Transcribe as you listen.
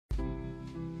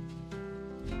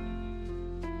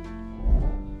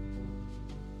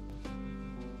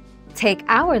Take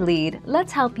our lead,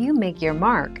 let's help you make your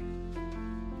mark.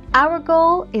 Our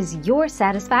goal is your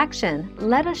satisfaction.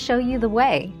 Let us show you the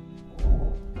way.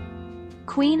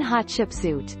 Queen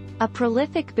Hatshepsut, a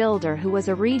prolific builder who was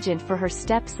a regent for her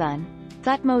stepson,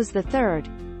 Thutmose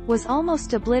III, was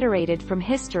almost obliterated from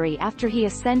history after he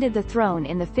ascended the throne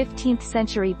in the 15th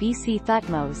century BC.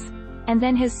 Thutmose, and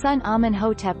then his son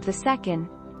Amenhotep II,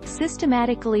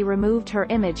 systematically removed her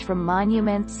image from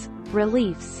monuments,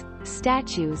 reliefs,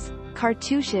 statues,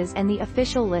 cartouches and the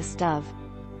official list of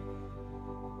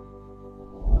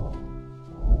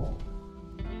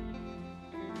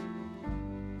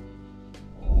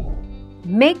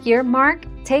Make your mark,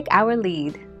 take our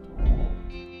lead.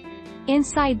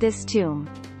 Inside this tomb,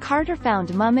 Carter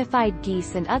found mummified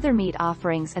geese and other meat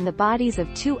offerings and the bodies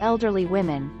of two elderly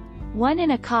women, one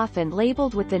in a coffin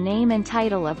labeled with the name and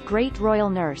title of Great Royal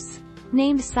Nurse,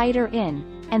 named Cider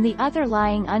Inn, and the other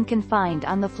lying unconfined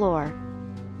on the floor.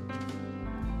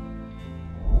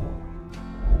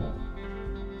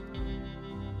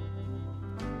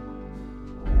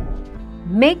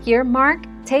 Make your mark,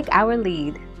 take our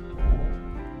lead.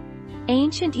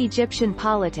 Ancient Egyptian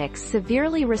politics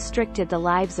severely restricted the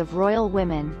lives of royal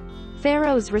women.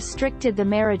 Pharaohs restricted the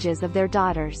marriages of their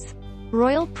daughters.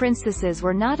 Royal princesses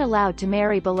were not allowed to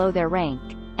marry below their rank,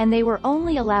 and they were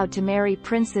only allowed to marry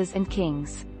princes and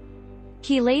kings.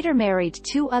 He later married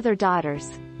two other daughters,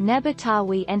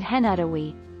 Nebatawi and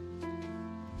Henutawi.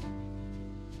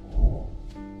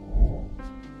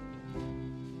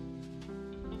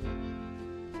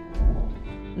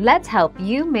 Let's help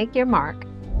you make your mark.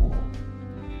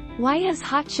 Why is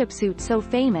Hatshepsut so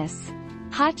famous?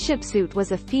 Hatshepsut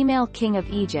was a female king of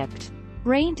Egypt,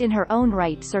 reigned in her own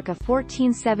right circa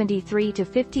 1473 to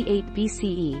 58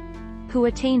 BCE, who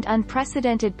attained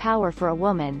unprecedented power for a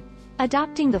woman,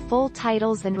 adopting the full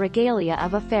titles and regalia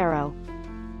of a pharaoh.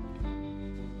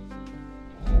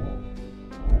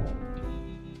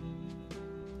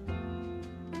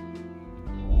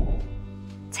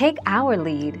 Take our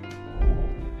lead.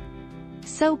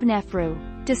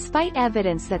 Sobnefru. Despite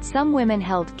evidence that some women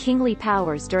held kingly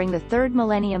powers during the 3rd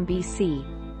millennium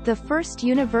BC, the first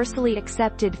universally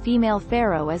accepted female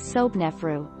pharaoh is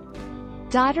Sobnefru.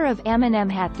 Daughter of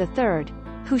Amenemhat III,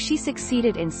 who she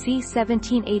succeeded in c.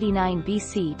 1789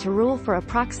 BC to rule for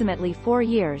approximately 4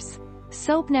 years,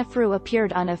 Sobnefru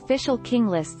appeared on official king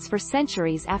lists for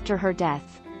centuries after her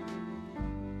death.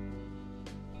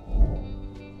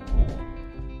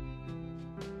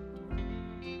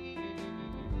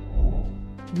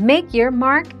 Make your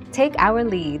mark, take our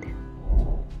lead.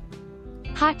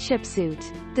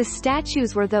 Hatshepsut. The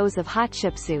statues were those of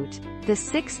Hatshepsut, the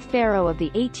 6th pharaoh of the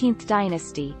 18th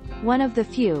dynasty, one of the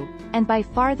few, and by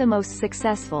far the most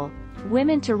successful,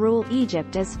 women to rule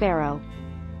Egypt as pharaoh.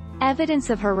 Evidence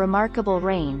of her remarkable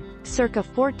reign, circa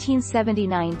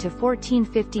 1479 to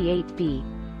 1458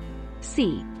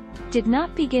 B.C., did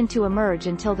not begin to emerge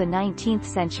until the 19th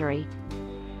century.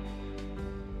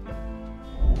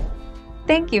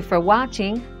 Thank you for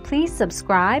watching. Please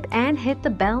subscribe and hit the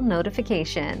bell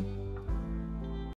notification.